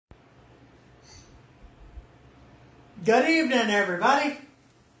Good evening, everybody.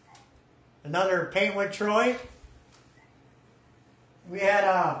 Another Paint with Troy. We had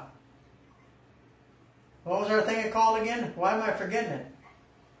what was our thing called again? Why am I forgetting it?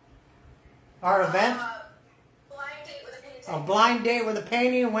 Our event? Blind date with a painting. A blind date with a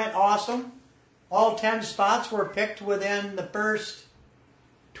painting went awesome. All 10 spots were picked within the first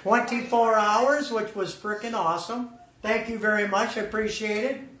 24 hours, which was freaking awesome. Thank you very much. I appreciate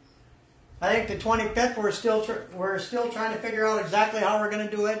it. I think the 25th, we're still trying to figure out exactly how we're going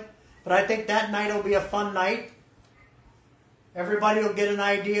to do it. But I think that night will be a fun night. Everybody will get an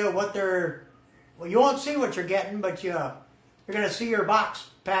idea of what they're... Well, you won't see what you're getting, but you're going to see your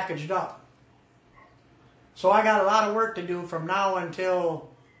box packaged up. So I got a lot of work to do from now until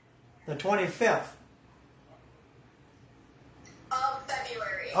the 25th. Of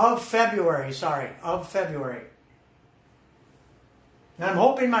February. Of February. And I'm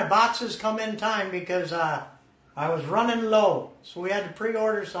hoping my boxes come in time because I was running low. So we had to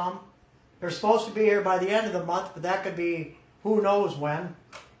pre-order some. They're supposed to be here by the end of the month, but that could be who knows when.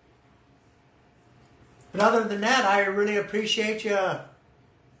 But other than that, I really appreciate you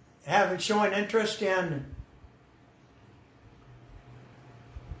showing interest in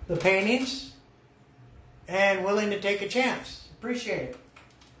the paintings and willing to take a chance. Appreciate it.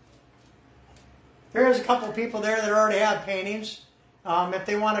 There's a couple people there that already have paintings. If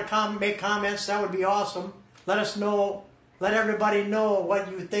they want to make comments, that would be awesome. Let us know. Let everybody know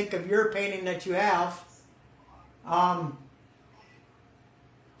what you think of your painting that you have. That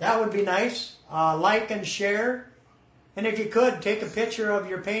would be nice. Like and share, and if you could, take a picture of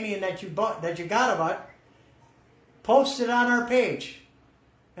your painting that you got of it. Post it on our page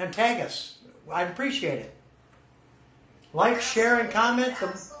and tag us. I'd appreciate it. Like, share, and comment.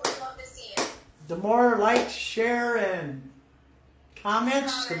 Absolutely love to see it. The more likes, share, and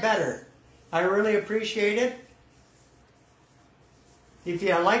comments, the better. I really appreciate it. If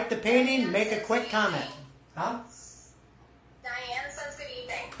you like the painting, make a quick comment. Huh? Diane says good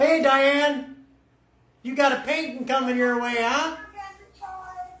evening. Hey, Diane. You got a painting coming your way, huh?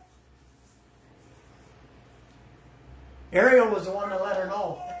 Ariel was the one that let her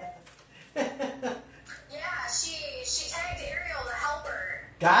know. Yeah, she tagged Ariel to help her.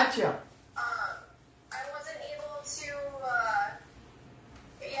 Gotcha. I wasn't able to,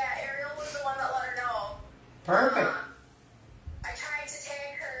 Ariel was the one that let her know. Perfect. I tried to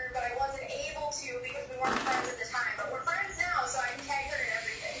tag her, but I wasn't able to because we weren't friends at the time. But we're friends now, so I can tag her and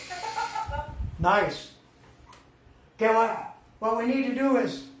everything. Nice. Okay, what we need to do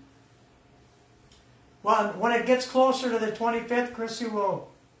is, well, when it gets closer to the 25th, Chrissy will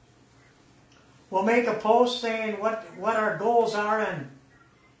make a post saying what our goals are and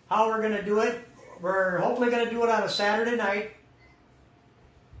how we're going to do it. We're hopefully going to do it on a Saturday night.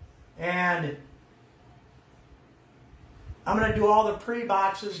 And I'm going to do all the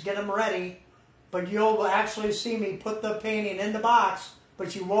pre-boxes, get them ready, but you'll actually see me put the painting in the box,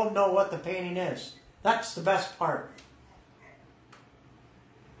 but you won't know what the painting is. That's the best part.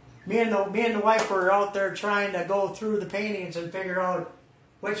 Me and the wife were out there trying to go through the paintings and figure out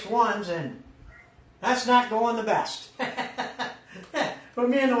which ones, and that's not going the best. But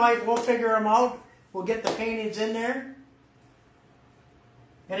me and the wife, we'll figure them out. We'll get the paintings in there.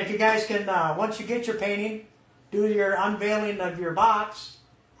 And if you guys can, once you get your painting, do your unveiling of your box,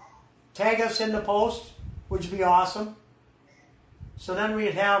 tag us in the post, which would be awesome. So then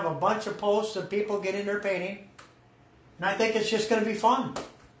we'd have a bunch of posts of people getting their painting. And I think it's just going to be fun.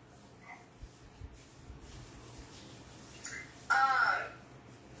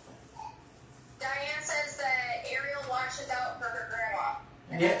 Diane says that Ariel washes out for her grandma.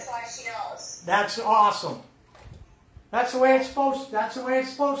 And Yeah. that's why she knows. That's awesome. That's the way it's supposed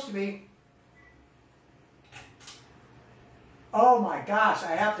to be. Oh my gosh,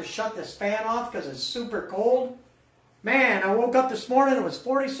 I have to shut this fan off because it's super cold. Man, I woke up this morning, it was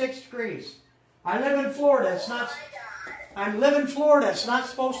 46 degrees. I live in Florida, it's not... Oh my God. I live in Florida, it's not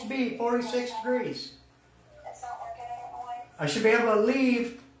supposed to be 46 degrees. It's not working, I don't know why. I should be able to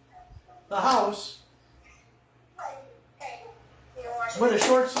leave the house Hey, you don't wash with a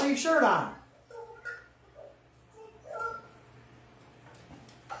short sleeve shirt on.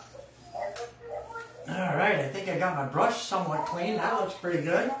 Alright, I think I got my brush somewhat clean. That looks pretty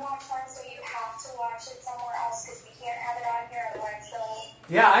good. So you have to watch it somewhere else because we can't have it on here otherwise they'll...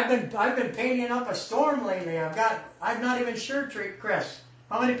 Yeah, I've been painting up a storm lately. I'm not even sure, Chris.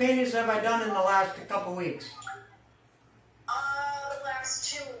 How many paintings have I done in the last couple weeks? The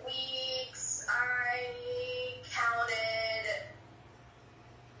last 2 weeks, I counted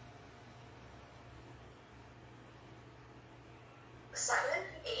 7,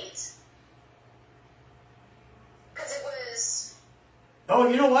 8. Because Oh,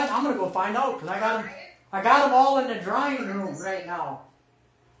 you know what? I'm gonna go find out because I got them. I got them all in the drying room right now.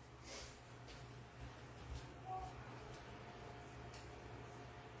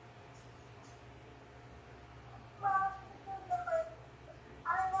 I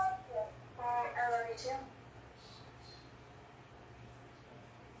love you too.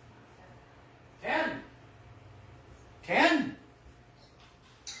 10. 10.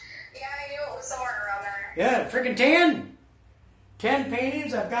 Yeah, I knew it was somewhere around there. Yeah, freaking 10. 10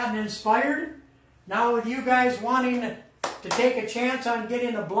 paintings. I've gotten inspired. Now with you guys wanting to take a chance on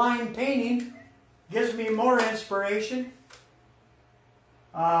getting a blind painting, gives me more inspiration.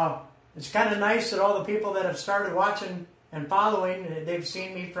 It's kind of nice that all the people that have started watching and following, they've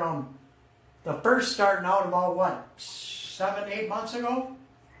seen me from the first starting out about what, 7, 8 months ago,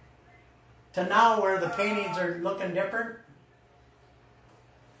 to now where the paintings are looking different.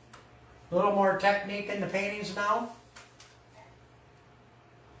 A little more technique in the paintings now.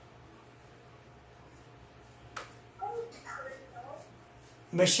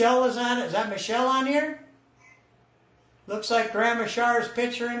 Michelle is on it. Is that Michelle on here? Looks like Grandma Shar's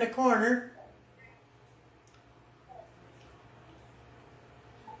picture in the corner.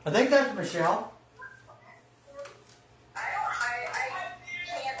 I think that's Michelle. I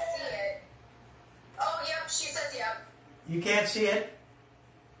can't see it. Oh, yep, she says yep. You can't see it?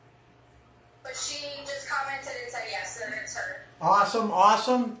 But she just commented and said yes, and it's her. Awesome,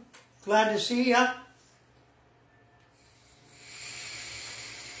 awesome. Glad to see ya.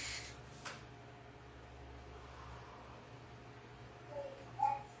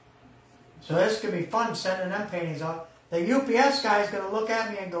 So this could be fun sending them paintings out. The UPS guy's going to look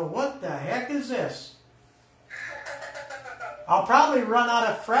at me and go, what the heck is this? I'll probably run out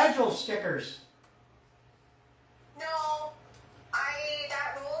of fragile stickers. No,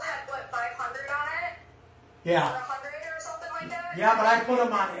 that rule had, what, 500 on it? Or Yeah. 100 or something like that? Yeah, but I put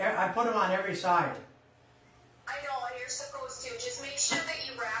them on every side. I know, and you're supposed to. Just make sure that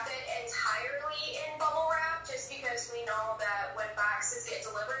you wrap it entirely in bubble wrap, just because we know that when boxes get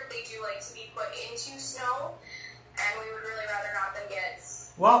delivered, they do like to be put into snow, and we would really rather not them get...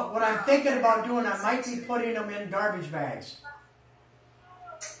 Well, what I'm thinking about doing, I might be putting them in garbage bags.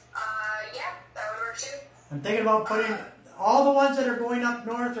 Yeah, that would work too. I'm thinking about putting, all the ones that are going up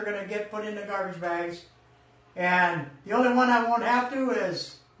north are going to get put in the garbage bags. And the only one I won't have to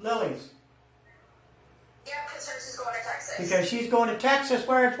is Lily's. Yeah, because hers is going to Texas. Because she's going to Texas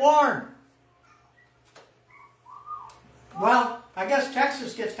where it's warm. Well, I guess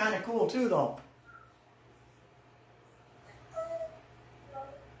Texas gets kind of cool too, though.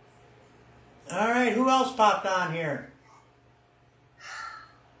 All right, who else popped on here?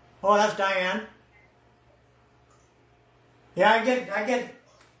 Oh, that's Diane. Yeah, I get.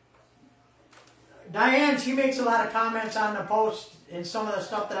 Diane, she makes a lot of comments on the post and some of the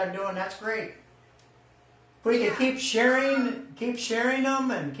stuff that I'm doing. That's great. If we could keep sharing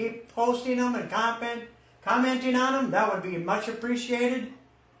them and keep posting them and commenting on them, that would be much appreciated.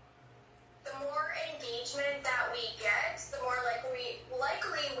 The more engagement that we get, the more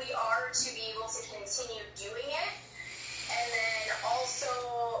likely we are to be able to continue doing it, and then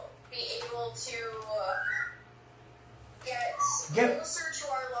also be able to get closer to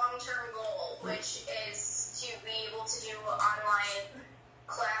our long-term goal, which is to be able to do online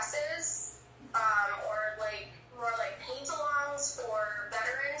classes, or more like paint-alongs for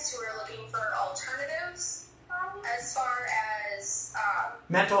veterans who are looking for alternatives as far as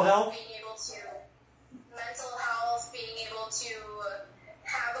Mental health. Mental health, being able to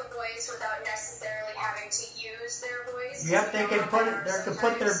have a voice without necessarily having to use their voice. Yep, they can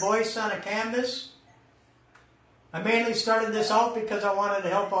put their voice on a canvas. I mainly started this out because I wanted to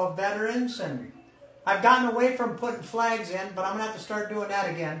help out veterans, and I've gotten away from putting flags in, but I'm gonna have to start doing that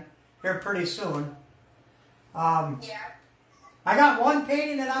again here pretty soon. Yeah. I got one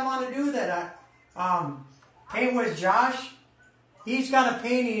painting that I want to do that I paint with Josh. He's got a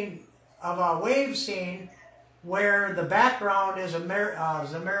painting of a wave scene where the background is the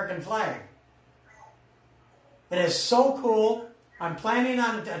American flag. It is so cool. I'm planning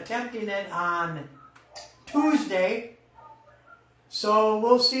on attempting it on Tuesday. So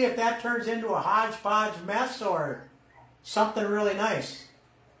we'll see if that turns into a hodgepodge mess or something really nice.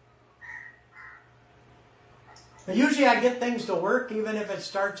 But usually I get things to work, even if it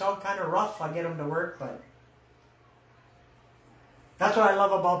starts out kind of rough, I get them to work, but that's what I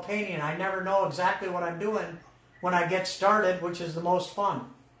love about painting. I never know exactly what I'm doing when I get started, which is the most fun.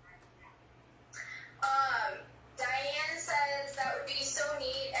 Diane says that would be so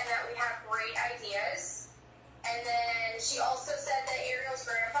neat and that we have great ideas. And then she also said that Ariel's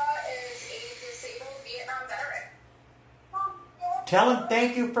grandpa is a disabled Vietnam veteran. Tell him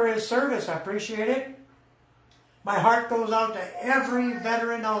thank you for his service. I appreciate it. My heart goes out to every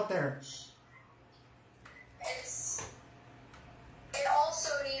veteran out there. It also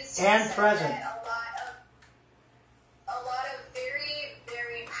needs to and be said present. that a lot of very,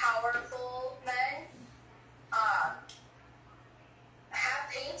 very powerful men have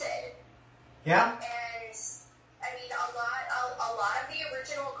painted. Yeah. And I mean, a lot of the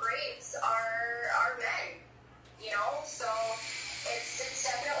original greats are men, you know. So it's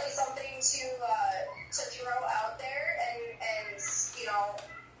definitely something to throw out there, and you know,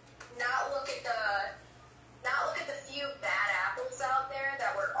 not look at the few bad apples out there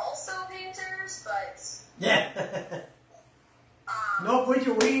that were also painters, but Yeah. No,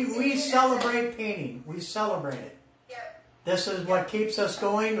 we celebrate painting. We celebrate it. Yep. This is what keeps us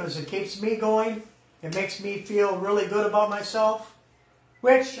going. It keeps me going. It makes me feel really good about myself,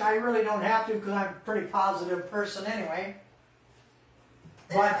 which I really don't have to because I'm a pretty positive person anyway.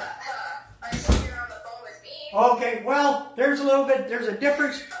 But Until you're on the phone with me. okay, well, there's a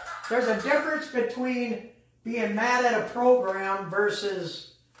difference between being mad at a program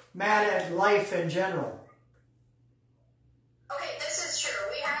versus mad at life in general. Okay, this is true.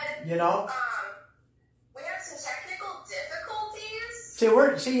 We had You know? we had some technical difficulties.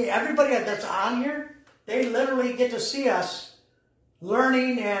 See, everybody that's on here, they literally get to see us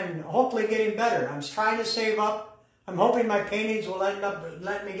learning and hopefully getting better. I'm trying to save up. I'm hoping my paintings will end up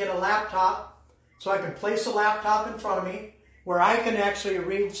letting me get a laptop so I can place a laptop in front of me where I can actually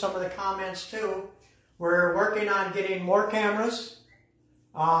read some of the comments too. We're working on getting more cameras.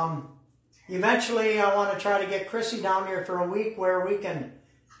 Eventually, I want to try to get Chrissy down here for a week where we can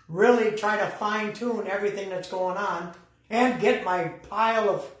really try to fine-tune everything that's going on and get my pile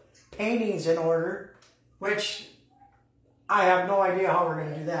of paintings in order, which I have no idea how we're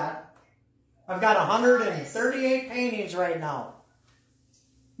going to do that. I've got 138 paintings right now.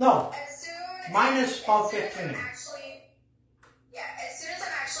 No, minus about 15. As soon as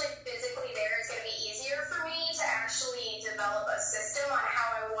I'm actually physically there, it's going to be easier for me to actually develop a system on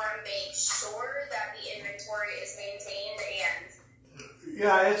how I want to make sure that the inventory is maintained and...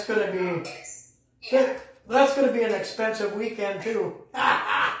 Yeah, it's going to be... That's going to be an expensive weekend, too. No,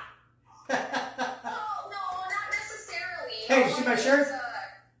 not necessarily. Hey, see my shirt?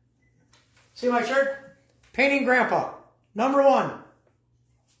 See my shirt? Painting Grandpa. Number 1.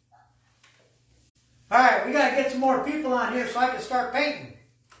 All right, we got to get some more people on here so I can start painting.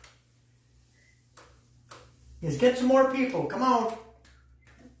 Let's get some more people. Come on.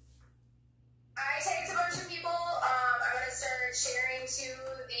 I tagged a bunch of people. I'm going to start sharing to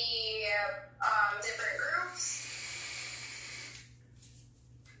the different groups.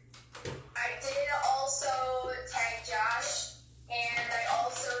 I did also tag Josh, and I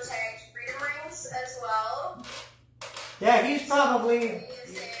also tagged Freedom Rings as well. Yeah, he's probably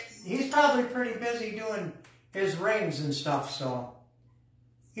pretty busy doing his rings and stuff, so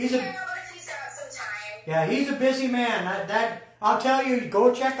But he's got some time. Yeah, he's a busy man. I'll tell you,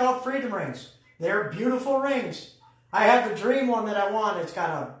 go check out Freedom Rings. They're beautiful rings. I have the dream one that I want. It's got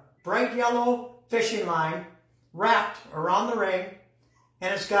a bright yellow fishing line wrapped around the ring,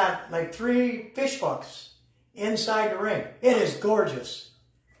 and it's got like 3 fish hooks inside the ring. It is gorgeous.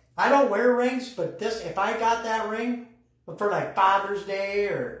 I don't wear rings, but if I got that ring for like Father's Day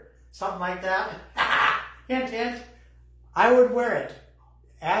or something like that, hint, hint, I would wear it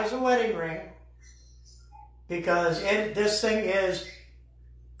as a wedding ring because this thing is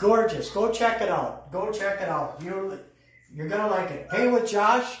gorgeous. Go check it out. Go check it out. You're going to like it. Paint with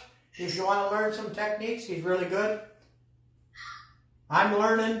Josh if you want to learn some techniques. He's really good. I'm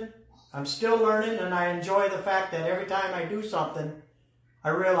learning. I'm still learning, and I enjoy the fact that every time I do something, I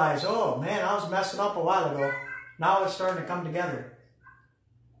realize, oh, man, I was messing up a while ago. Now it's starting to come together.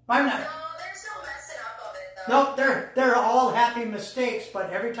 I'm not. No, there's no messing up of it, though. No, they're all happy mistakes,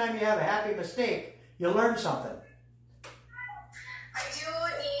 but every time you have a happy mistake, you learn something. I do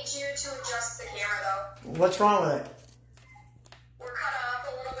need you to adjust the camera, though. What's wrong with it? We're cut off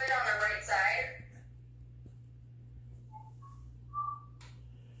a little bit on the right side.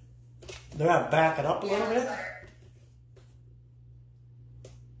 Do I back it up a little bit? Better.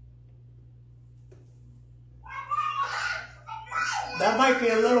 That might be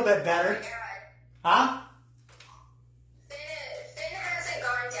a little bit better. Huh? Finn hasn't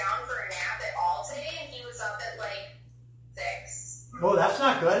gone down for a nap at all today, and he was up at like 6. Oh, that's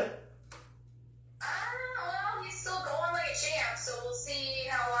not good. Well, he's still going like a champ, so we'll see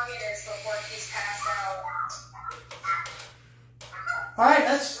how long it is before he's passed out. All right, Running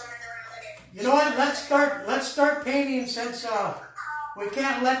around like a... you know what? Let's start painting since we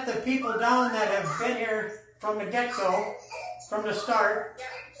can't let the people down that have been here from the get-go. from the start. Yeah.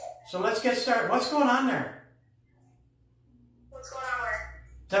 So let's get started. What's going on there? What's going on where?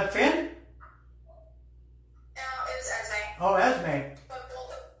 Is that Finn? No, it was Esme. Oh, Esme. But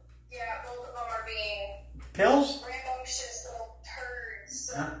both of them are being Pills? rambunctious little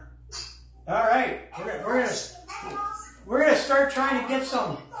turds. All right. We're gonna start trying to get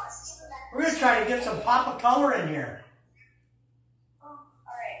some. We're gonna try to get some pop of color in here.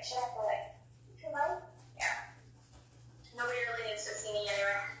 Alright, shut up, boy. Yeah. Nobody really needs to see me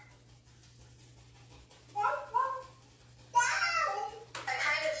anyway. I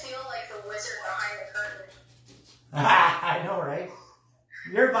kind of feel like the wizard behind the curtain. I know, right?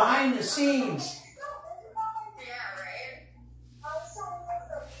 You're behind the scenes. Yeah, right?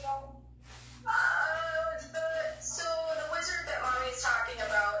 So the wizard that Mommy's talking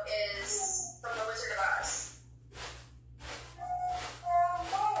about is from The Wizard of Oz.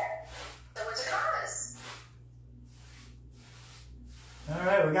 The Wizard of Oz. All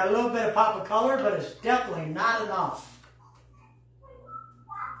right, we got a little bit of pop of color, but it's definitely not enough.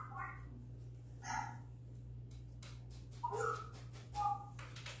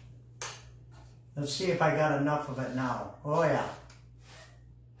 Let's see if I got enough of it now. Oh, yeah.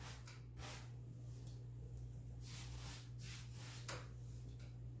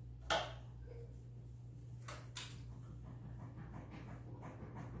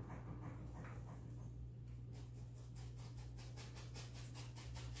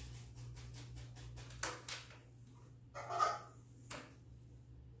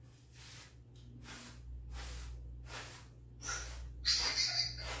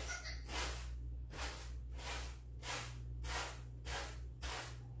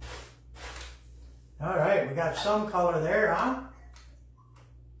 All right, we got some color there, huh?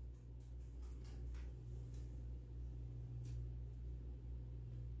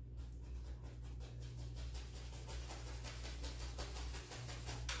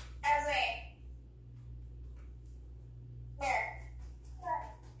 Esme. Here.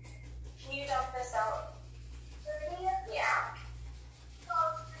 Can you dump this out? Yeah.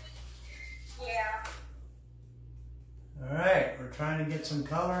 Yeah. All right, we're trying to get some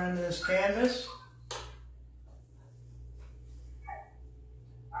color into this canvas.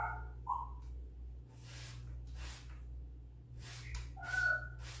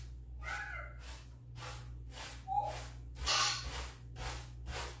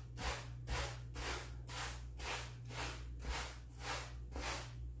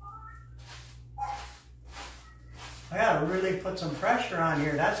 I gotta really put some pressure on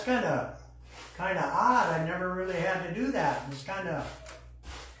here. That's kind of odd. I never really had to do that. It's kind of.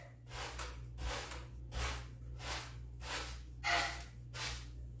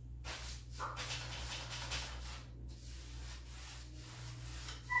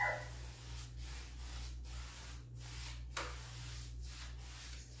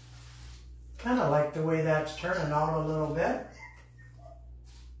 Kind of like the way that's turning out a little bit.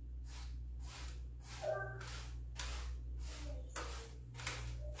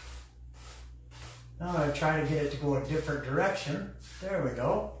 I'm going to try to get it to go a different direction. There we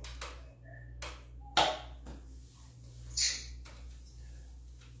go. If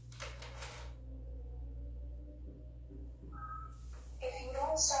you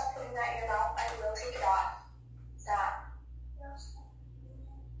don't stop putting that in your mouth, I will take it off. Stop.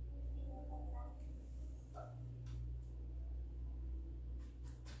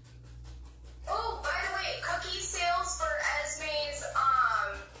 Oh, by the way, cookie sales for Esme's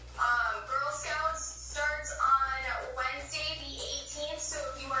Girl Scouts starts on Wednesday the 18th. So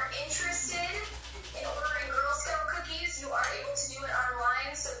if you are interested in ordering Girl Scout cookies, you are able to do it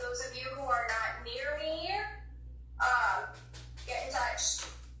online. So those of you who are not near me, get in touch.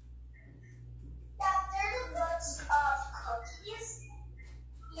 Yeah, there's a bunch of cookies.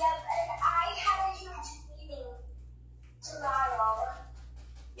 Yep, and I have a huge meeting tomorrow.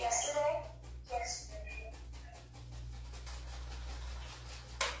 Yesterday? Yesterday.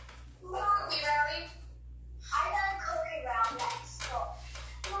 Cookie rally? I got a cookie rally next. So.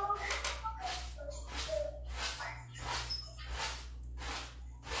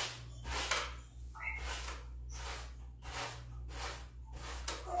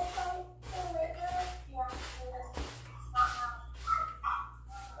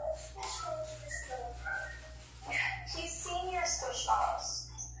 He's seen your squish balls.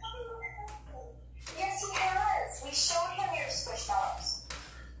 Yes, he has. We showed him your squish balls.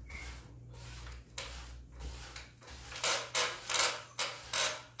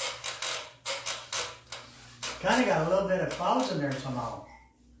 Kind of got a little bit of clouds in there somehow.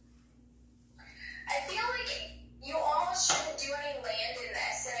 I feel like you almost shouldn't do any land in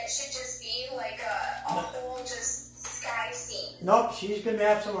this, and it should just be like a whole just sky scene. Nope, she's going to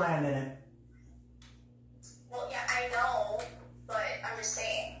have some land in it. Well, yeah, I know, but I'm just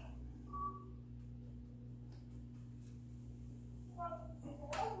saying.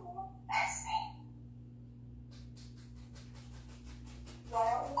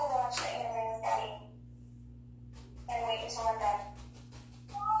 Why don't we go watch the anime with Daddy? And wait until I'm done.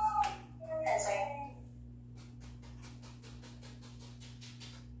 And say.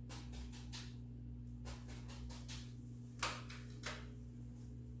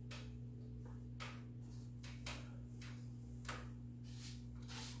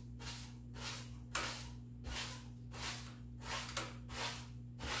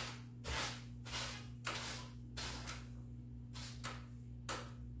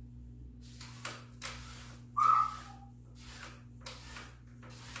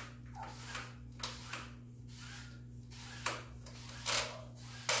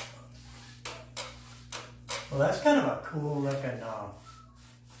 Well, that's kind of a cool looking,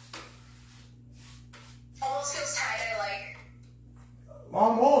 Almost feels tie-dye like.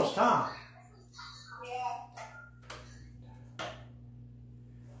 almost, huh? Yeah.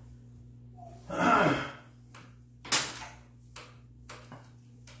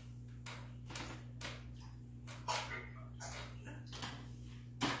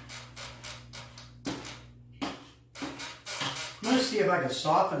 I'm going to see if I can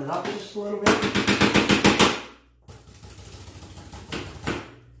soften it up just a little bit.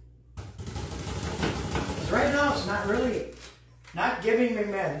 Because right now it's not really, not giving me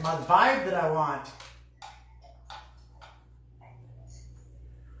my vibe that I want.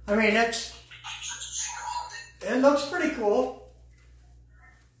 I mean, it looks pretty cool.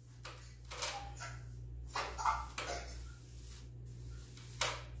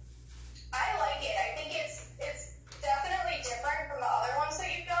 I like it. I think it's definitely different from the other ones that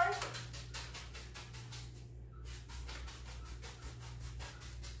you've done.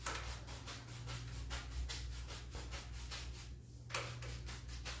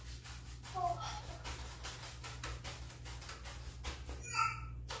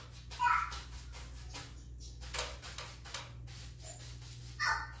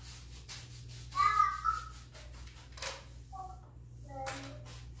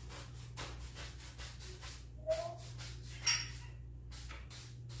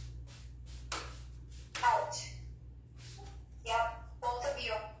 Out. Yep, both of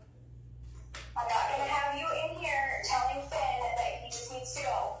you. I'm not going to have you in here telling Finn that he just needs to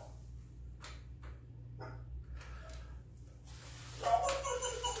go.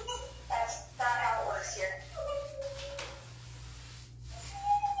 That's not how it works here.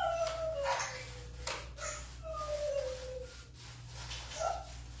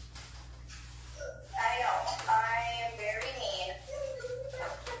 I know. I am very mean.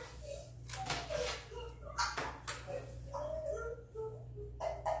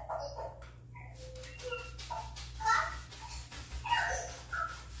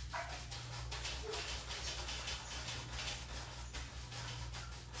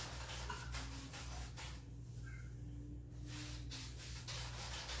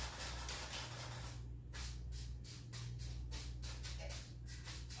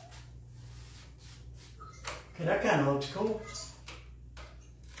 Okay, that kind of looks cool.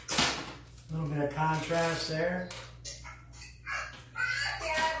 A little bit of contrast there.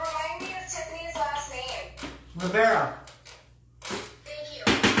 Dad, remind me of Tiffany's last name. Rivera. Thank you.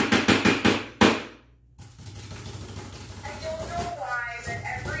 I don't know why, but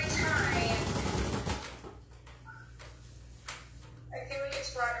every time I feel like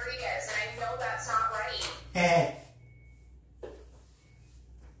it's Rodriguez, and I know that's not right. Eh.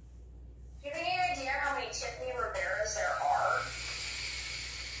 Do you have any idea how many Tiffany Riveras there are?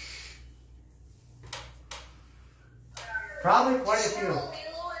 Probably quite a Does she have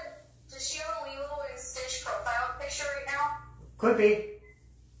few. Does she have a Lilo and Stitch profile picture right now? Could be.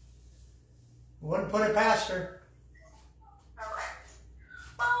 Wouldn't put it past her. Okay.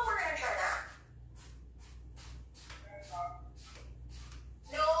 Well, we're gonna try that.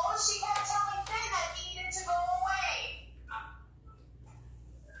 No, she kept telling Finn that he needed to go away.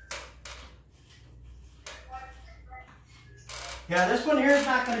 Yeah, this one here is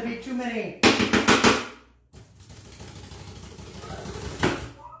not going to be too many.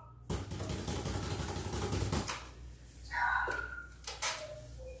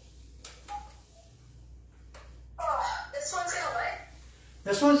 Oh, this one's gonna what?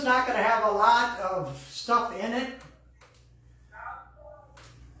 This one's not going to have a lot of stuff in it.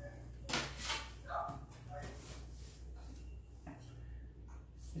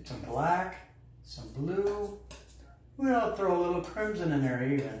 It's some black, some blue. We'll throw a little crimson in there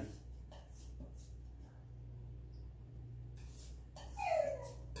even.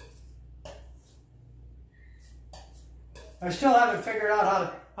 I still haven't figured out how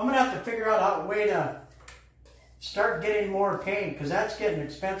to. I'm gonna have to figure out a way to start getting more paint because that's getting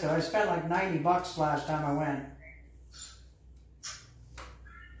expensive. I spent like $90 last time I went.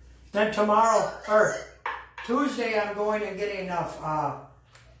 Then tomorrow or Tuesday, I'm going and getting a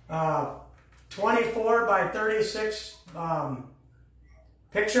 24 by 36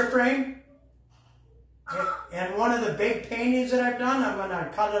 picture frame. And one of the big paintings that I've done, I'm going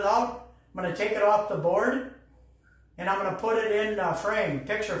to cut it out. I'm going to take it off the board, and I'm going to put it in a frame,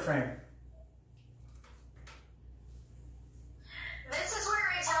 picture frame. This is where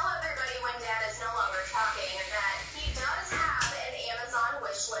I tell everybody when Dad is no longer talking that he does have an Amazon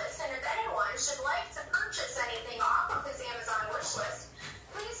wish list, and if anyone should like to purchase anything off of his Amazon wish list,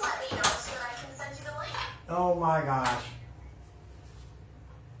 please let me know so that I can send you the link. Oh my gosh.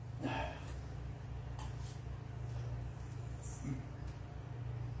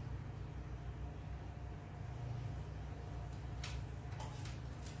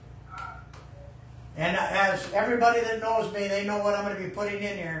 And as everybody that knows me, they know what I'm going to be putting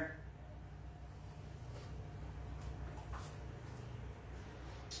in here.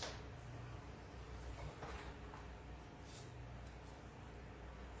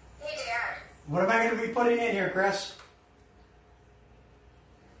 Hey, Dad. What am I going to be putting in here, Chris?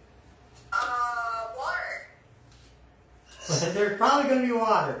 Water. There's probably going to be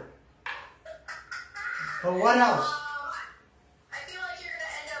water. But what else? I feel like you're going to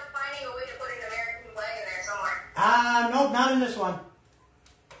end up finding a way to put an American flag in there somewhere. Nope, not in this one.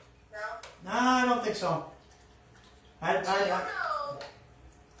 No? No, I don't think so. I No.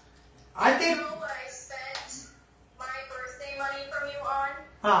 think. You know what I spent my birthday money from you on?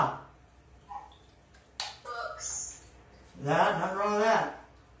 Huh? Books. Nothing wrong with that.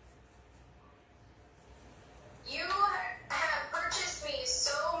 You have purchased me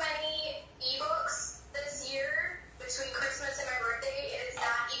so many ebooks this year between Christmas and my birthday, it is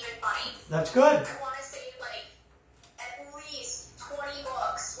not even funny. That's good. I want to say like at least 20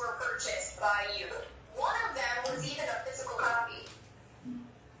 books were purchased by you. One of them was even a physical copy.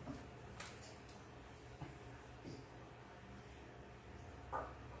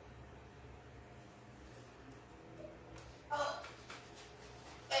 Oh,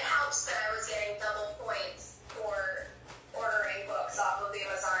 it helps that I was getting double points for ordering books off of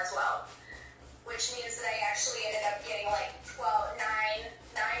Amazon as well, which means that I actually ended up getting like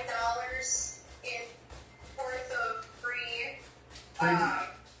 $9 in worth of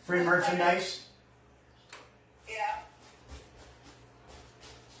Free merchandise. Yeah.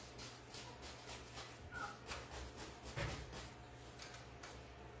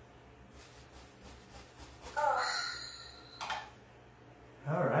 Oh.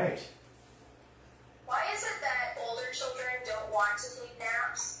 All right. Why is it that older children don't want to take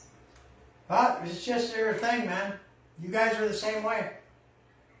naps? But it's just their thing, man. You guys are the same way.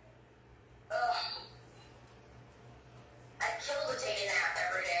 Ugh. I'd kill to take a nap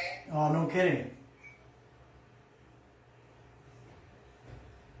every day. Oh, no kidding.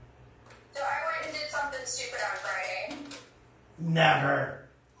 So I went and did something stupid on Friday. Never.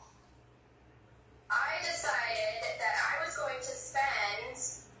 I decided that I was going to spend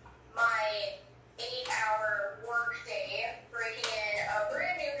my 8-hour work day breaking in a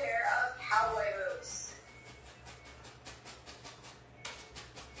brand new pair of cowboy boots.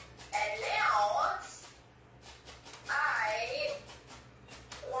 And now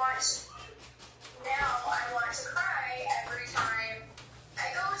I want to cry every time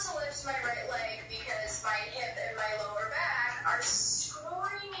I go to lift my right leg because my hip and my lower back are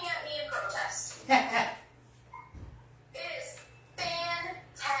screaming at me in protest. It is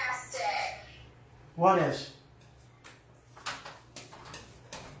fantastic. What is?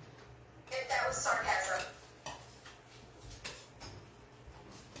 If that was sarcasm.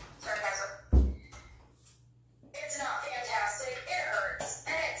 Sarcasm. It's not fantastic. It hurts.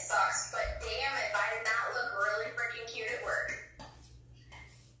 And it sucks. But damn if I did not look really freaking cute at work.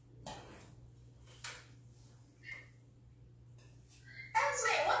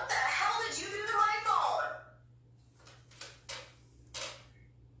 Esme, what the hell did you do to my phone?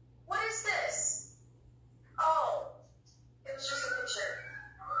 What is this? Oh, it was just a picture.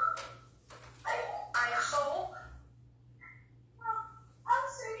 I hope. I'm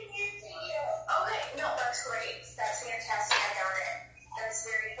sending it to you. Okay, no, that's great. That's fantastic. I got it. That's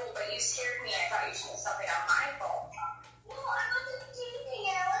very cool. But you scared me. I thought you should have something on my phone. No, I wasn't teasing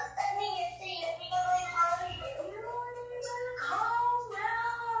you. I was sending it to you because I love you. Calm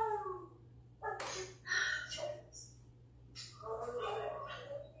down.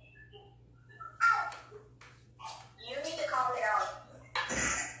 You need to calm down.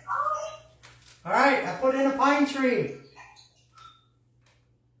 All right, I put in a pine tree.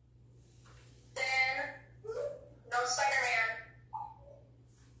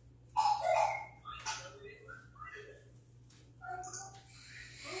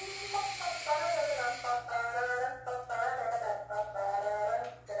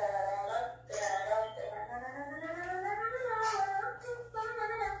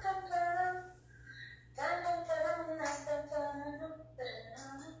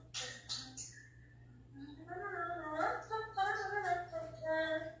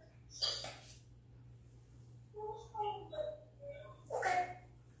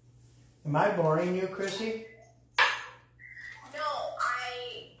 Am I boring you, Chrissy? No,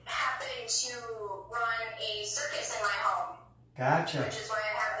 I happen to run a circus in my home. Gotcha. Which is why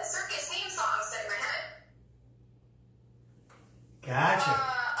I have the circus theme song stuck in my head. Gotcha.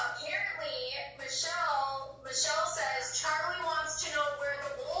 Apparently, Michelle says Charlie wants to know where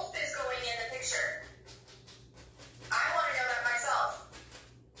the wolf is going in the picture. I want to know that myself.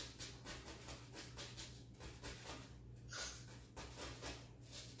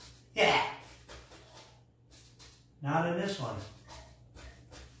 Yeah. Not in this one.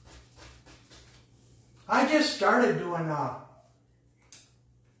 I just started doing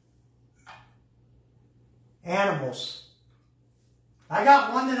animals. I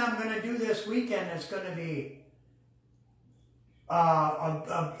got one that I'm going to do this weekend that's going to be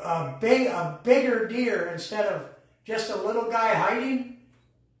a bigger deer instead of just a little guy hiding.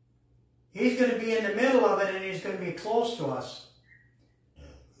 He's going to be in the middle of it and he's going to be close to us.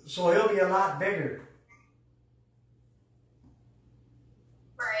 So he'll be a lot bigger.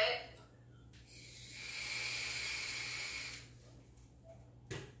 Right.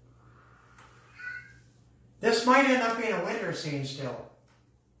 This might end up being a winter scene still.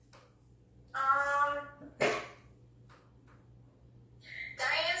 Diane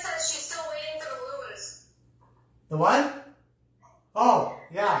says she's still waiting for the loons. The what? Oh,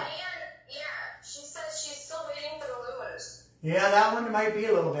 yeah. Diane, yeah, she says she's still waiting for the loons. Yeah, that one might be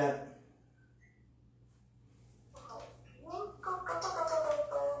a little bit.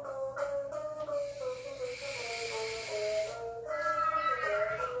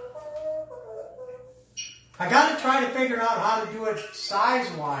 I got to try to figure out how to do it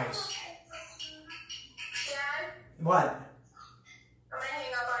size-wise. Dad? What? I'm going to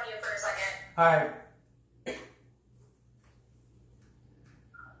hang up on you for a second. All right.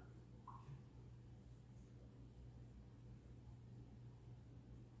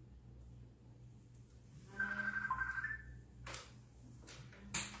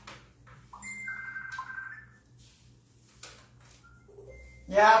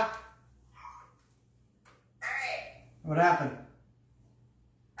 Yeah? Alright. What happened?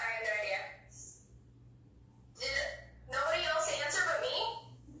 I have no idea. Did nobody else answer but me?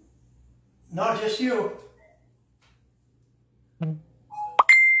 No, just you. What the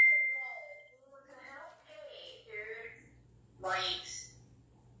hell? Hey, dude. Like,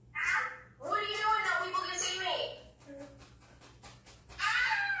 what are you doing now? People can see me.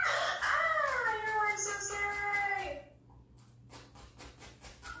 You're so scary.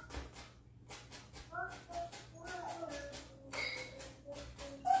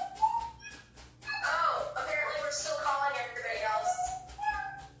 Oh, apparently we're still calling everybody else.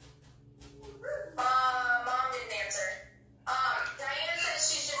 Mom didn't answer. Diane says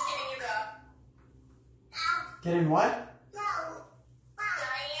she's just giving you the. Getting what?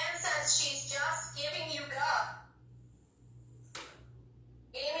 Diane says she's just giving you gup.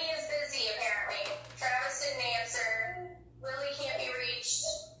 Amy is busy, apparently. Travis didn't answer. Lily can't be reached.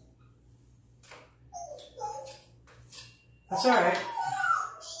 That's all right.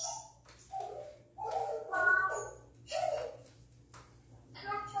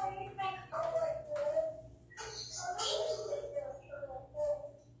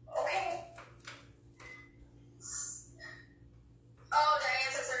 Okay. Oh,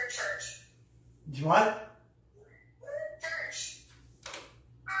 Diane says they're in church. What? Church.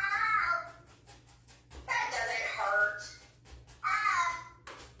 That doesn't hurt.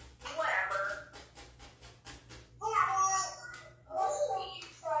 Whatever.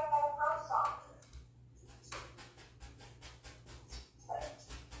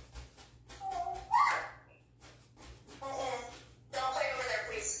 Don't play over there,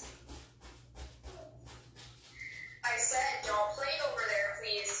 please. I said don't play over there,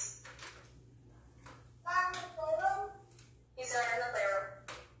 please. He's not in the playroom.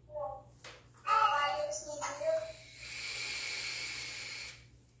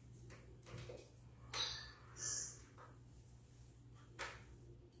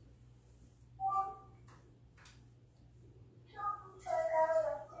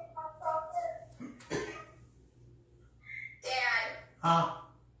 Dad, Huh?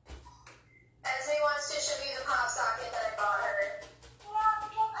 Esme wants to show you the pop socket that I bought her.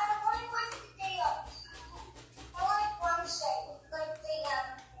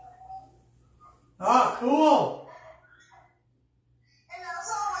 Oh, cool.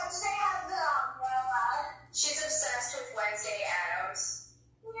 She's obsessed with Wednesday Addams.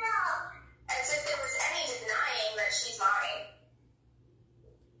 As if there was any denying that she's mine.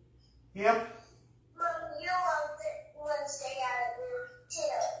 Yep. I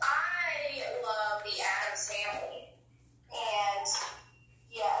love the Addams family. And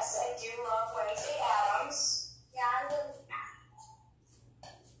yes, I do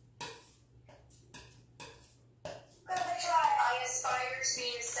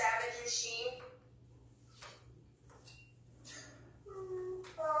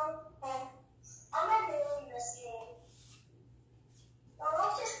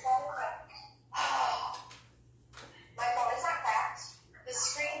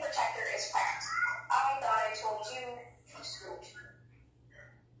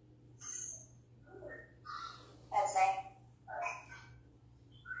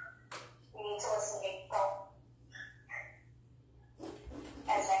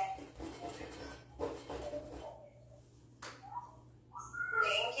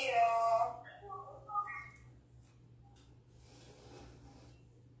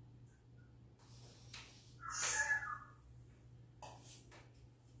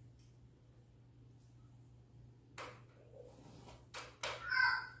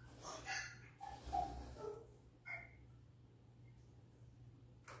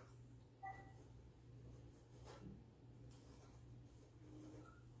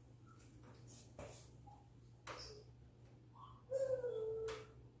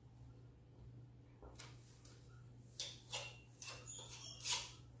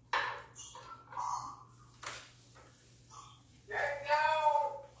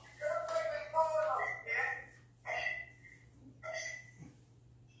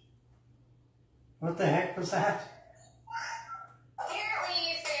What the heck was that?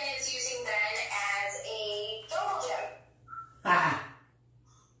 Apparently, Finn is using Ben as a jungle gym. Ah.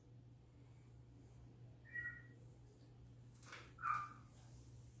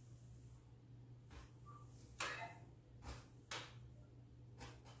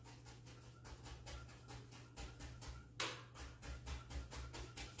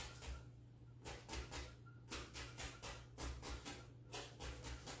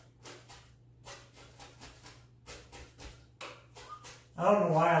 I don't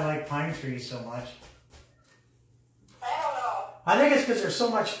know why I like pine trees so much. I don't know. I think it's because they're so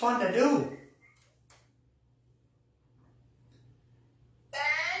much fun to do.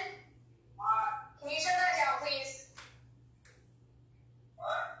 Ben? Can you turn that down, please?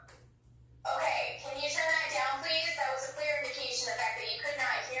 Okay, can you turn that down, please? That was a clear indication of the fact that you could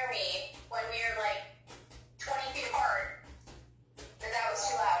not hear me when we were like 20 feet apart. That was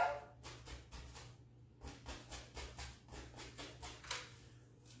too loud.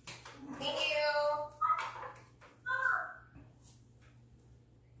 Thank you.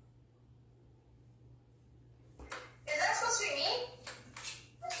 Is that supposed to be me?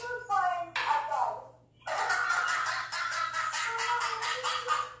 This one's fine. I'm done.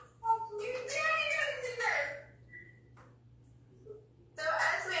 You didn't do this. So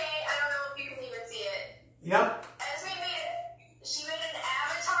Esme, I don't know if you can even see it. Yep. She made an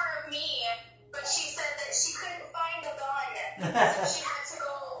avatar of me, but she said that she couldn't find the bun. So she had to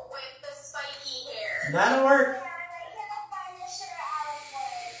go with the spiky hair. That'll work.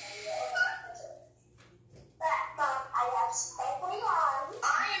 I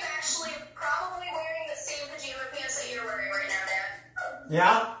am actually probably wearing the same pajama pants that you're wearing right now, Dad.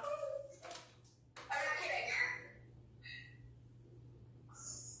 Yeah. I'm not kidding.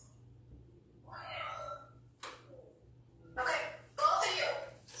 Okay, both of you,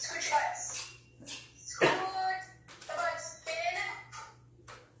 scoot your butts. Scoot the butts in.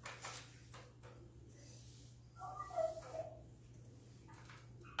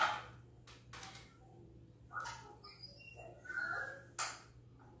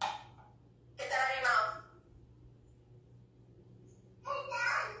 Get that out of your mouth.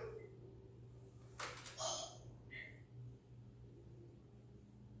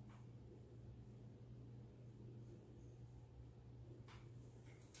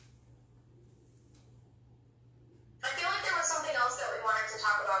 I feel like there was something else that we wanted to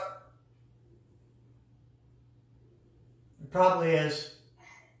talk about. It probably is.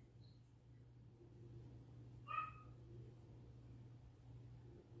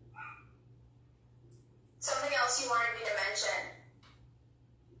 Something else you wanted me to mention.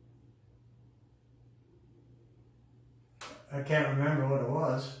 I can't remember what it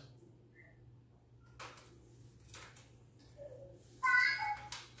was.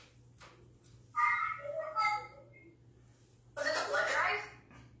 Was it the blood drive?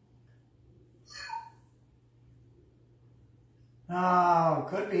 Oh,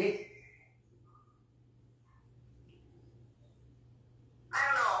 could be. I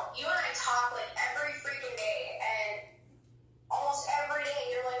don't know. You and I talk like every freaking day, and almost every day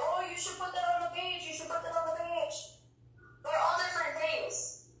you're like, oh, you should put that on the page, you should put that on the page. They're all different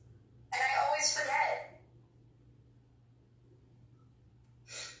things, and I always forget.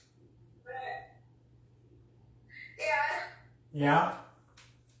 Dad, Yeah.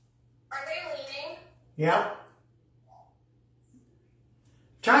 are they leaning? Yep.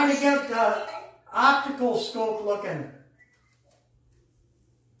 Trying to get the optical scope looking.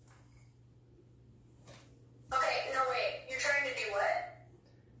 Okay, no wait. You're trying to do what?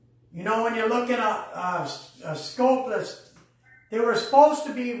 You know, when you look at a scope that's, they were supposed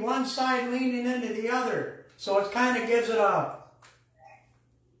to be one side leaning into the other. So it kind of gives it a,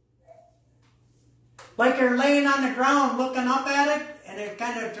 like you're laying on the ground looking up at it, and it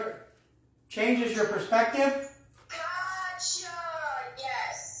kind of changes your perspective. Gotcha!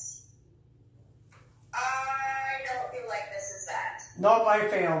 Yes. I don't feel like this is that. Nope, I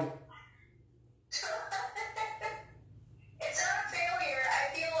failed. It's not a failure.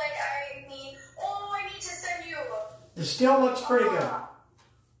 I feel like I need to send you. It still looks pretty good.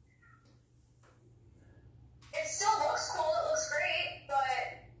 It still looks cool. It looks great,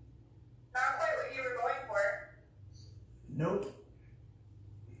 but not quite what you were going for. Nope.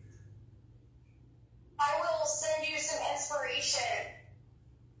 I will send you some inspiration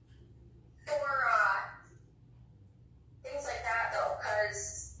for things like that, though,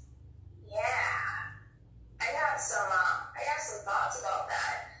 because yeah, I got some thoughts about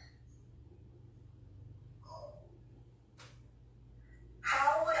that.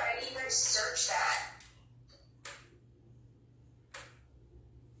 How would I even search that?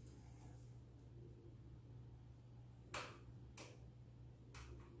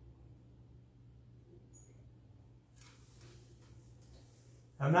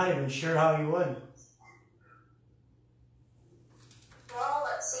 I'm not even sure how you would. Well,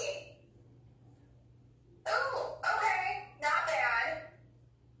 let's see. Oh, okay. Not bad.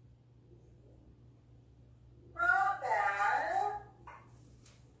 Not bad.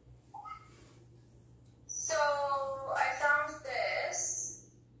 So, I found this.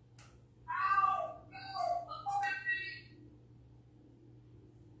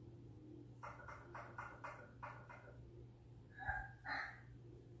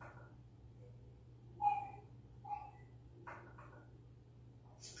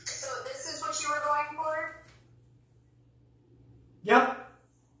 So, this is what you were going for? Yep.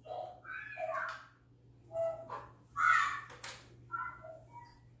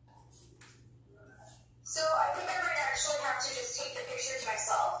 So I think I might actually have to just take the pictures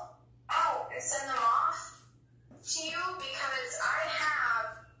myself out and send them off to you because I have.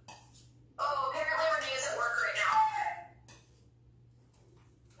 Oh, apparently Renee's at work right now.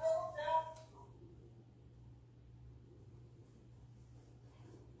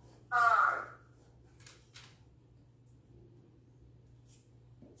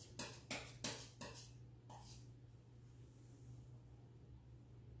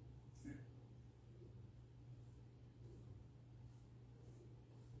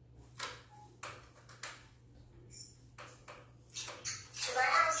 Because I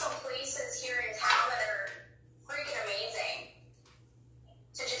have some places here in town that are freaking amazing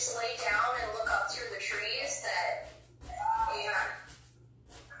to just lay down and look up through the trees. That, yeah.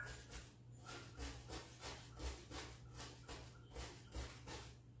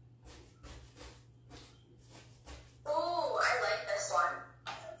 Ooh, I like this one.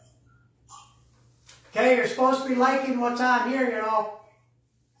 Okay, you're supposed to be liking what's on here, you know.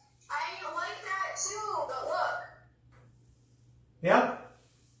 I like that too, but look. Yep.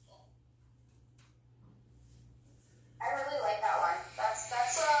 I really like that one. I'm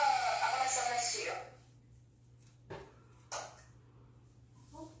gonna send this to you.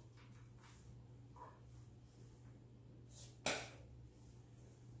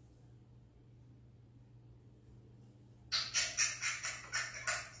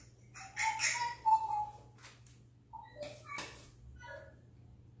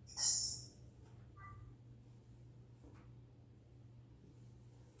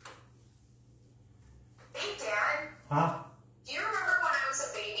 Hey, Dad. Huh? Do you remember when I was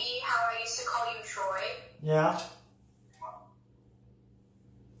a baby how I used to call you Troy? Yeah.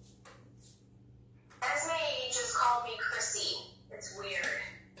 Esme just called me Chrissy. It's weird.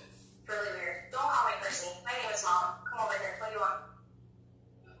 Really weird. Don't call me Chrissy. My name is Mom. Come over here. What do you want?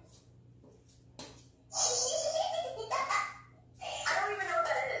 I don't even know what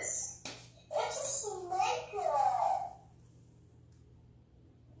that is. It's a snake.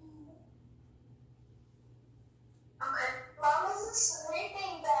 Okay. Mom is a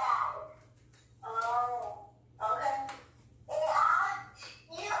sleeping bag. Oh, okay. Yeah,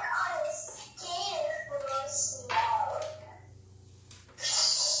 you're on a skater for snow.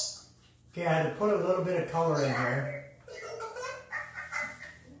 Okay, I had to put a little bit of color in here.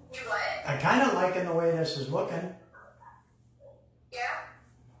 You what? I kind of liking the way this is looking. Yeah?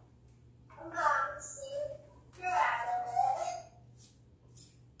 Mom, see, you're out of it.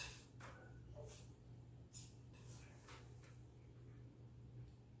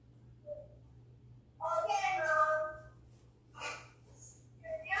 Okay, Mom.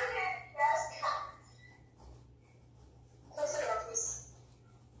 You can just come. Close the door, please.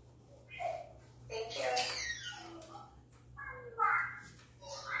 Thank you.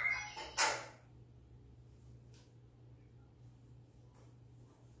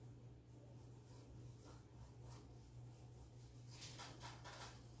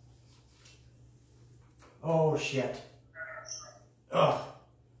 Oh, shit. Ugh.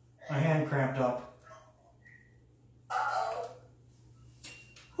 My hand cramped up. Uh-oh.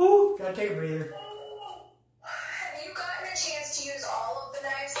 Whew, gotta take a breather. Have you gotten a chance to use all of the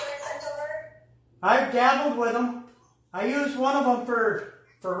knives that I sent over? I've dabbled with them. I used one of them for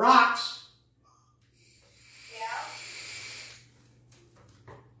rocks. Yeah?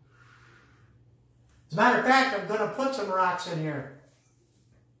 As a matter of fact, I'm going to put some rocks in here.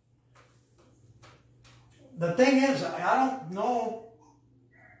 The thing is, I don't know.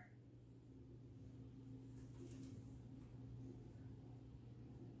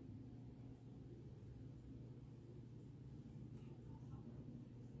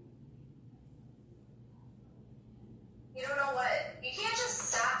 You don't know what? You can't just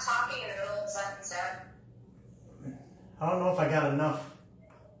stop talking in the middle of the sentence, Dad. I don't know if I got enough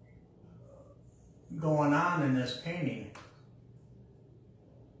going on in this painting.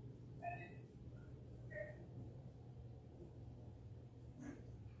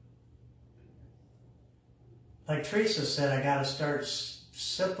 like Teresa said, I got to start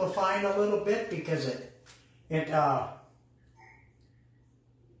simplifying a little bit because it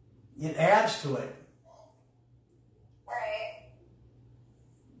adds to it. Right.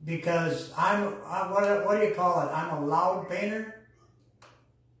 Because what do you call it? I'm a loud painter.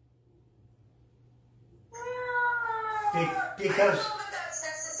 Because I don't know if that's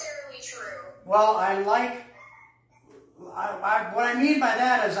necessarily true. well, what I mean by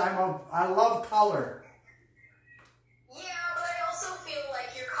that is I love color. Yeah, but I also feel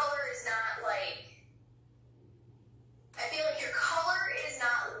like your color is not like. I feel like your color is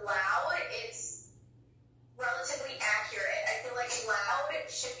not loud. It's relatively accurate. I feel like loud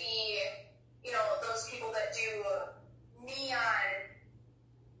should be, those people that do neon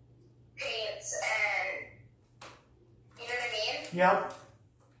paints and, you know what I mean? Yep.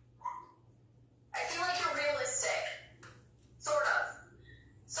 I feel like you're realistic. Sort of.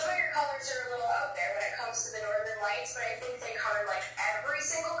 Some of your colors are a little out there when it comes to the northern lights, but I think they cover like every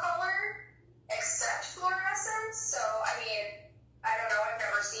single color except fluorescence. So, I mean, I don't know. I've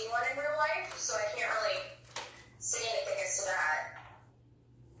never seen one in real life, so I can't really say anything as to that.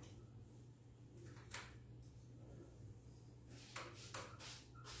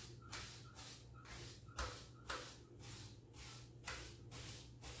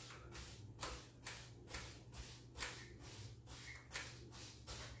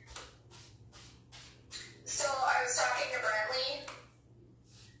 So I was talking to Brentley,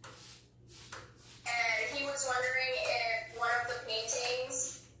 and he was wondering if one of the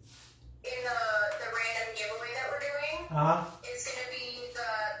paintings in the random giveaway that we're doing is going to be the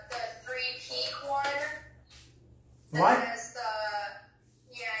three-peak one. What?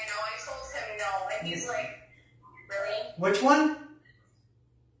 Yeah, I know. I told him no, and he's like, really? Which one?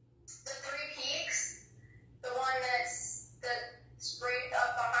 The Three Peaks, the one that's right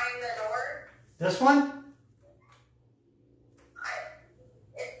up behind the door. This one?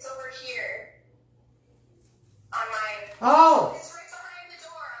 It's over here on mine. Oh! It's right behind the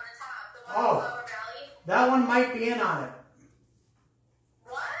door on the top, the one in Flower Valley. That one might be in on it.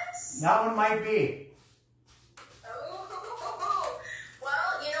 What? That one might be. Oh,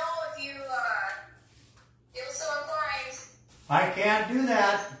 well, if you feel so inclined. I can't do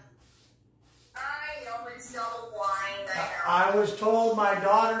that. I know it's double blind, I know. I was told, my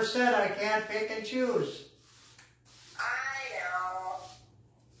daughter said I can't pick and choose. I know.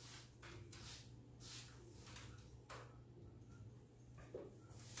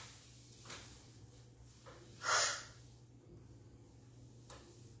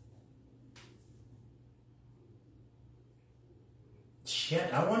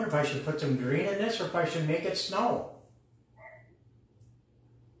 Shit, I wonder if I should put some green in this or if I should make it snow.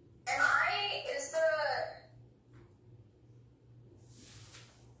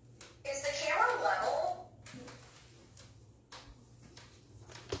 Is the camera level?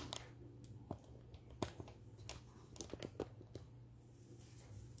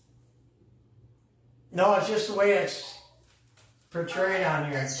 No, it's just the way it's portrayed on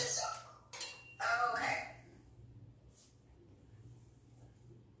here. It's just, okay.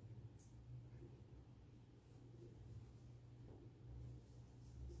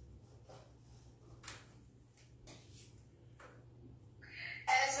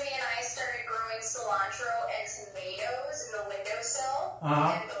 Esme and I started growing cilantro and tomatoes in the windowsill,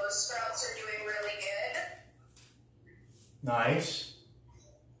 and those sprouts are doing really good. Nice.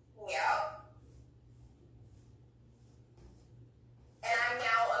 Yep. And I'm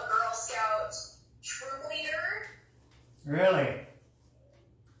now a Girl Scout troop leader. Really?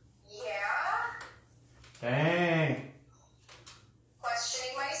 Yeah. Dang.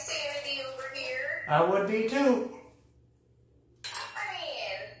 Questioning my sanity over here. I would be too. I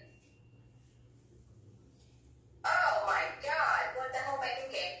mean, oh my God, what the hell am I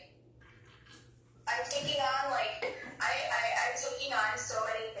thinking? I'm taking on I'm taking on so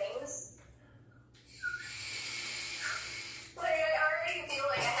many things. Like I already feel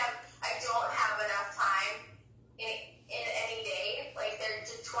like I don't have enough time in any day. Like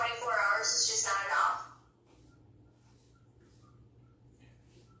 24 hours is just not enough.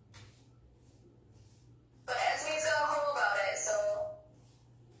 But Esme's got a whole about it, so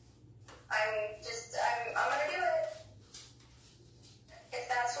I'm gonna do it. If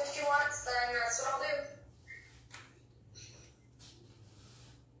that's what she wants, then that's what I'll do.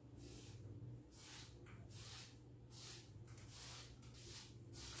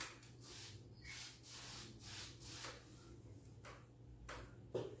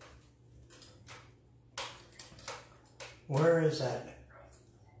 Where is that?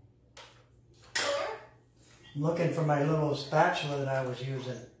 I'm looking for my little spatula that I was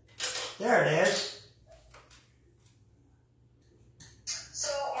using. There it is.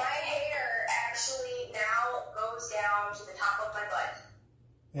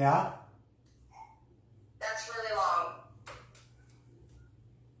 Yeah. That's really long.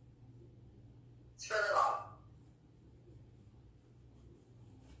 It's really long.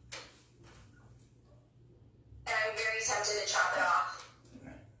 And I'm very tempted to chop it off.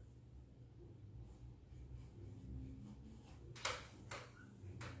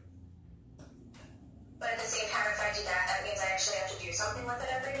 But at the same time, if I do that, that means I actually have to do something with it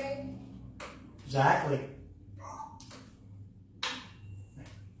every day. Exactly.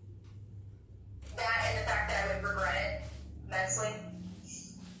 That and the fact that I would regret it immensely.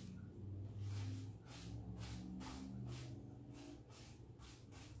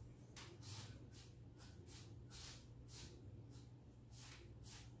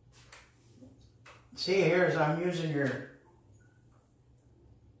 See, here's I'm using your.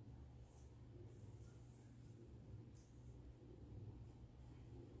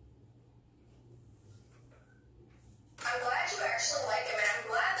 I'm glad you actually like them, and I'm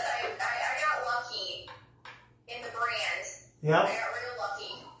glad that I got lucky in the brand. Yep. I got real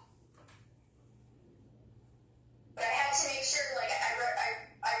lucky. But I had to make sure, like,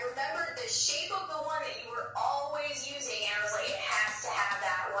 I remembered the shape of the one that you were always using, and I was like, it has to have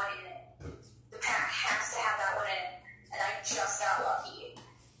that one in it. The pack has to have that one in it. And I just got lucky.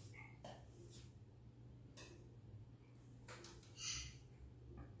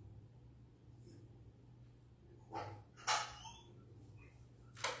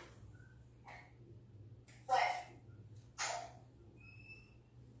 What?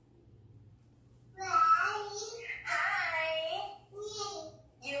 Hi.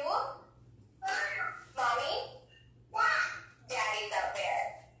 You? Mommy? Daddy's out there.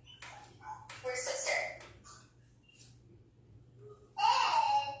 Where's sister?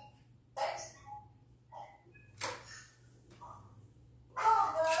 What?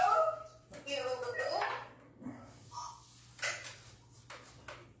 Hello? You little boo?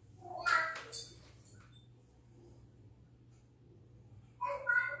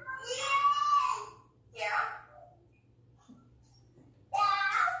 Yeah?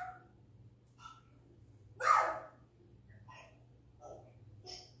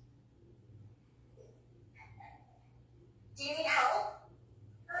 Do you need help?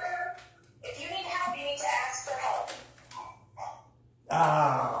 If you need help, you need to ask for help.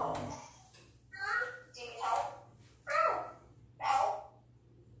 Oh. Do you need help? Help?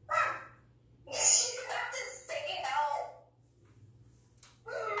 You have to say help.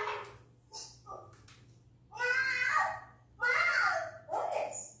 What?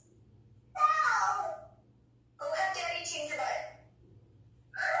 Go have Daddy change your butt.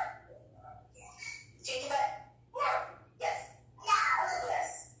 Change your butt. Yes. Yes.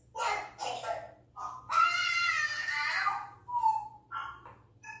 Change your butt.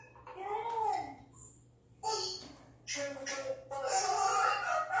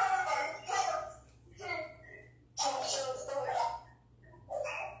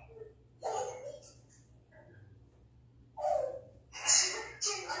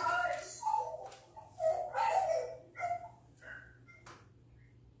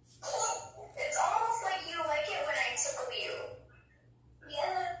 It's almost like you like it when I tickle you.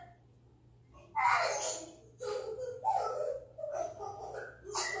 Yeah.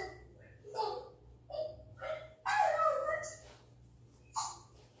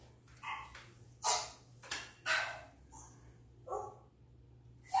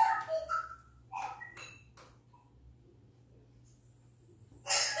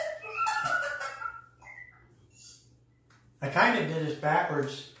 I kind of did this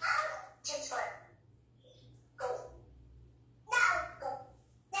backwards. Change foot. Go. Now. Go.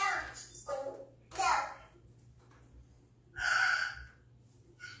 Now. Go. Now.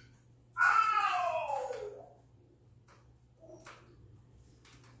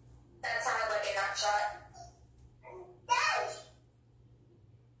 That sounded like a nut shot.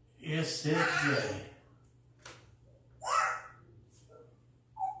 Yes, it did.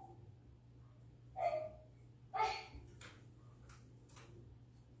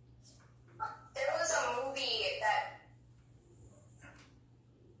 There was a movie that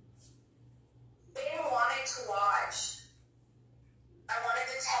Ben wanted to watch. I wanted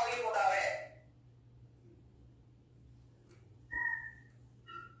to tell you about it.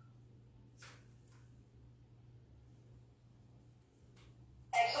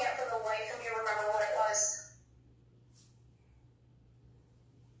 I can't for the life of me remember what it was.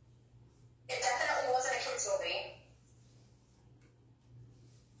 It definitely wasn't a kid's movie.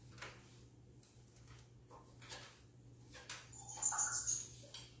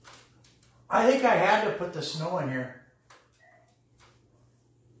 I think I had to put the snow in here.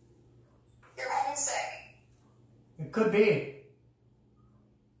 You're homesick. It could be.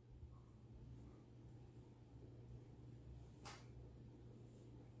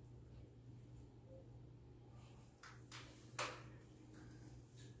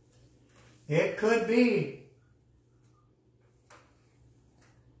 It could be.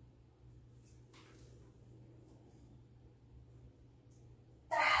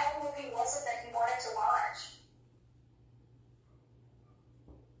 The hell movie was it that you wanted to watch?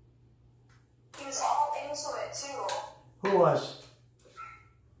 He was all into it too. Who was?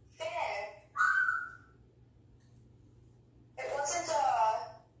 Finn. It wasn't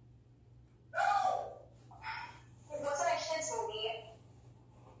no. It wasn't a kids movie.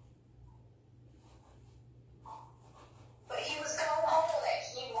 But he was going home with it.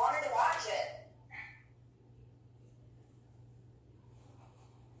 He wanted to watch it.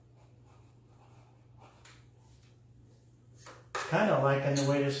 Kind of liking the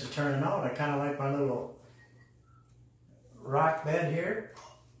way this is turning out. I kind of like my little rock bed here.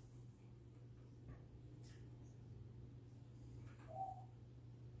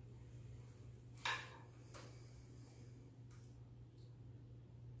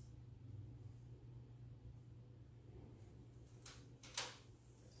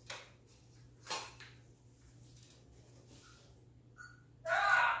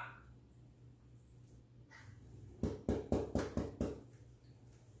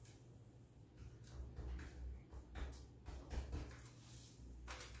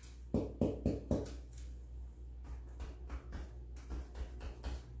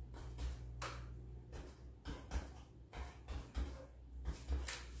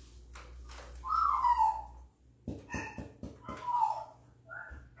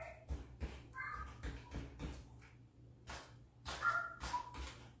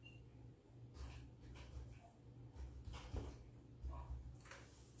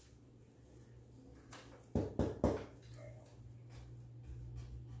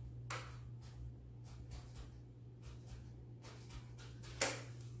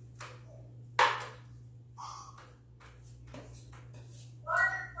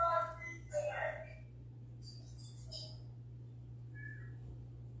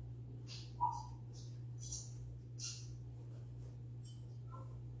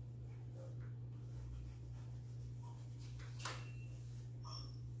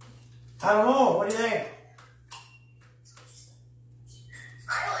 I don't know. What do you think?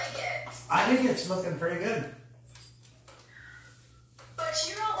 I like it. I think it's looking pretty good. But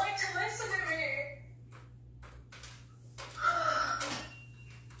you don't like to listen to me.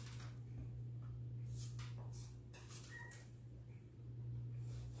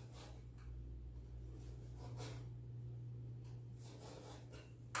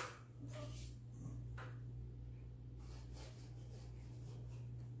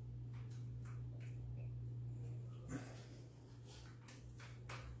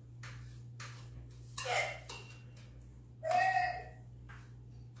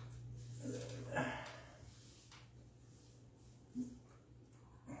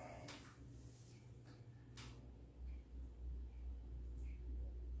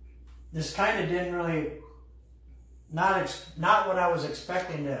 This kind of didn't really, not what I was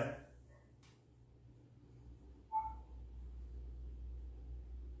expecting to.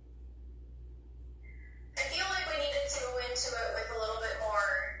 I feel like we needed to go into it with a little bit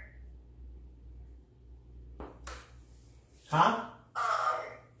more. Huh?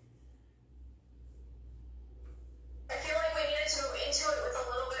 I feel like we needed to go into it with a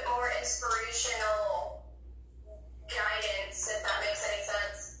little bit more inspirational guidance, if that makes any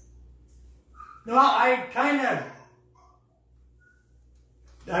sense. No, I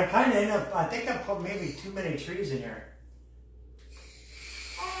think I put maybe too many trees in here.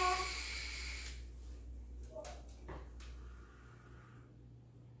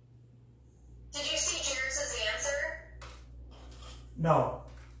 Did you see Jairus' answer? No.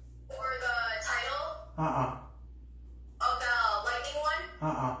 Or the title Uh-uh. of the lightning one?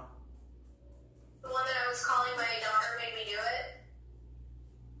 Uh-uh. The one that I was calling my daughter made me do it?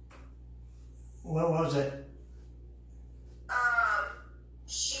 What was it?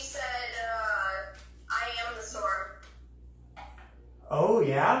 She said, I am the storm. Oh,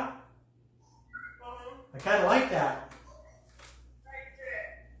 yeah? Mm-hmm. I kind of like that.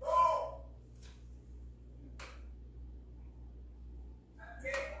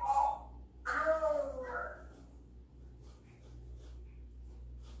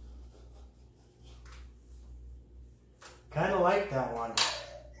 Kind of like that one.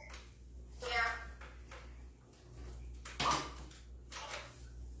 Yeah.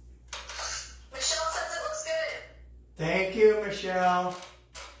 Michelle says it looks good. Thank you, Michelle.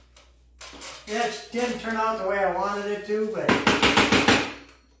 Yeah, it didn't turn out the way I wanted it to, but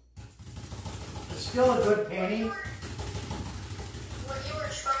it's still a good painting. What you were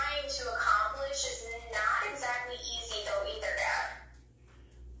trying to accomplish is not exactly easy, though, either, Dad.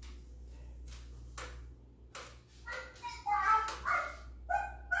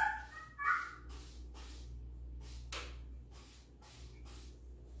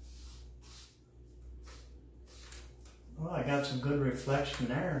 I got some good reflection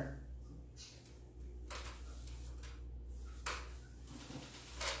there.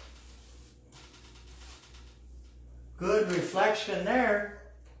 Good reflection there.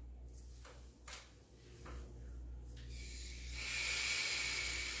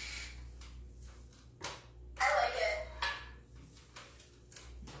 I like it.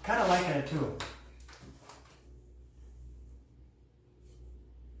 Kind of liking it too.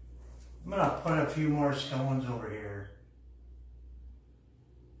 I'm going to put a few more stones over here.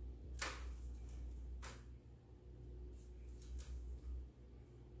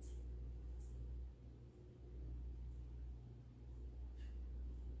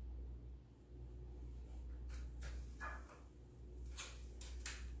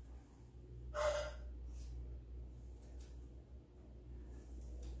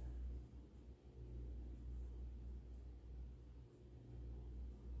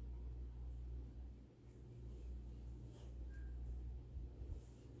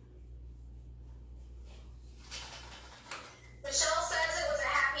 Michelle says it was a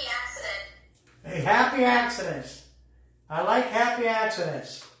happy accident. Hey, happy accidents. I like happy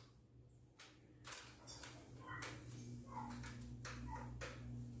accidents.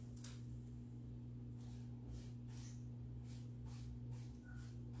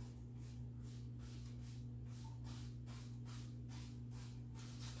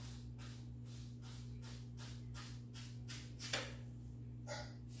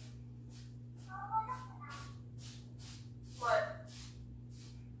 What?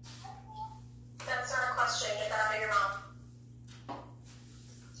 That's not a question. Get that out of your mouth.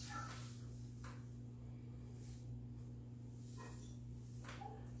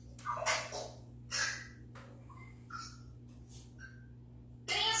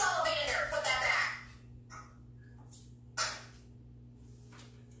 Phineas Ollivander, put that back.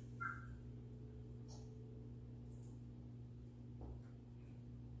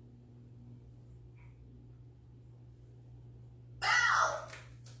 Val!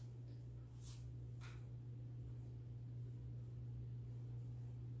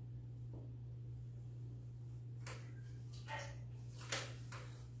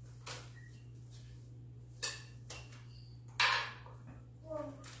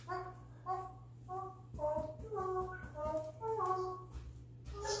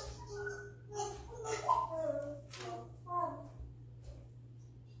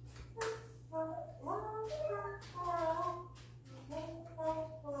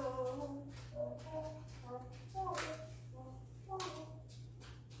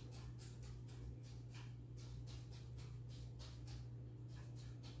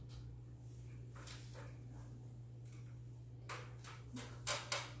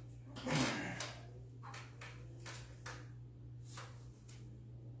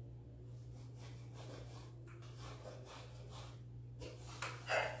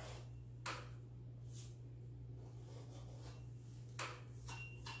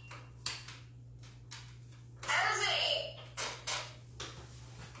 Emily!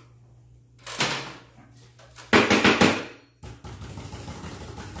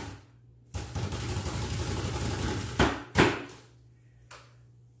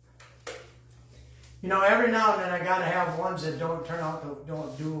 You know, every now and then I gotta have ones that don't turn out to,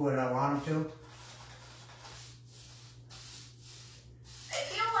 don't do what I want them to. I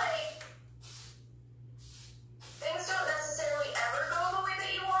feel like things don't necessarily ever go the way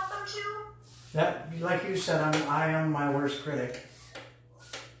that you want them to. That, like you said, I am my worst critic.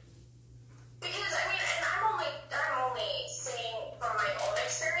 Because I mean, and I'm only saying from my own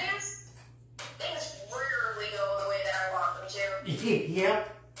experience, things rarely go the way that I want them to. Yep.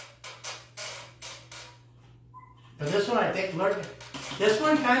 But this one, I think, look, this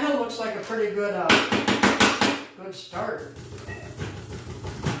one kind of looks like a pretty good, good start.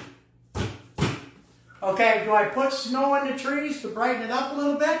 Okay, do I put snow in the trees to brighten it up a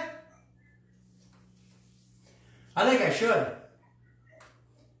little bit? I think I should.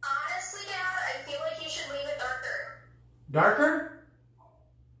 Honestly, Dad, I feel like you should leave it darker. Darker?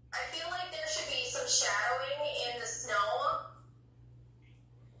 I feel like there should be some shadowing in the snow.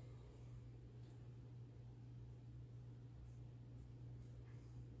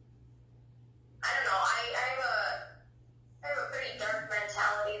 I don't know. I have a pretty dark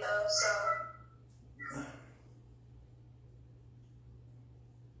mentality though, so.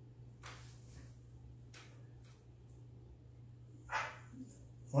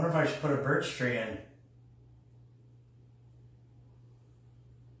 Wonder if I should put a birch tree in.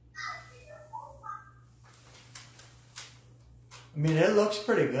 I mean, it looks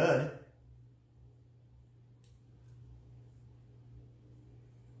pretty good.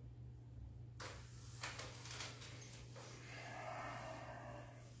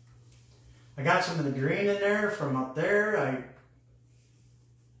 I got some of the green in there from up there.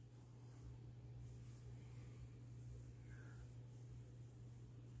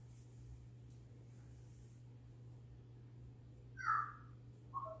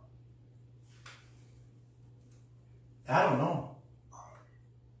 I don't know.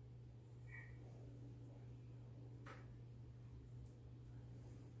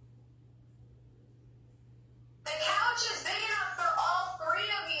 The couch is big enough for all three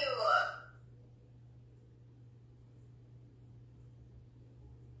of you.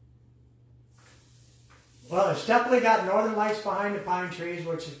 Well, it's definitely got northern lights behind the pine trees,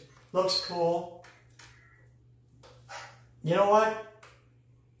 which looks cool. You know what?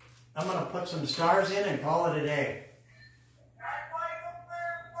 I'm going to put some stars in and call it a day.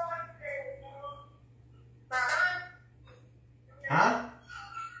 Huh?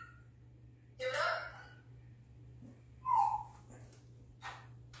 Do it up.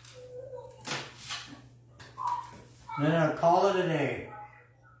 And then I'll call it a day.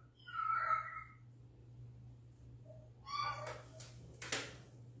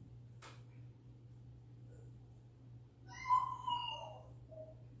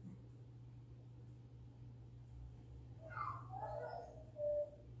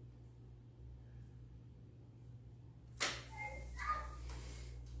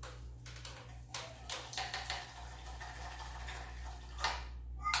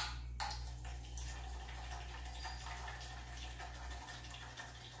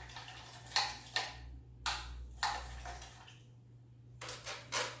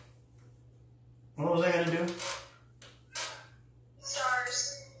 What was I going to do?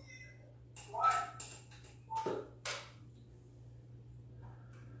 Stars.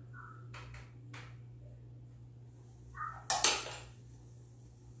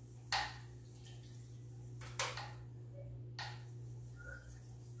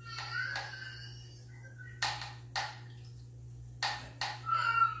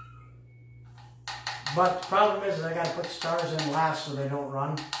 But the problem is I got to put stars in last so they don't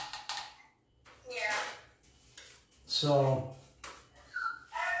run. Yeah. So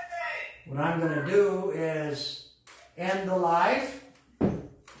what I'm going to do is end the live.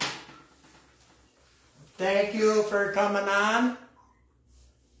 Thank you for coming on.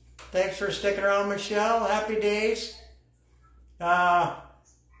 Thanks for sticking around, Michelle. Happy days. That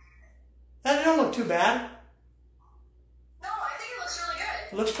don't look too bad. No, I think it looks really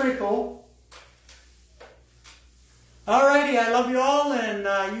good. It looks pretty cool. Alrighty, I love you all,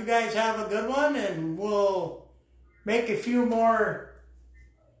 and you guys have a good one, and we'll make a few more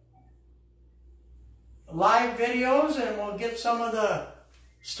live videos, and we'll get some of the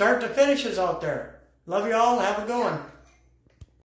start to finishes out there. Love you all. Have a good one.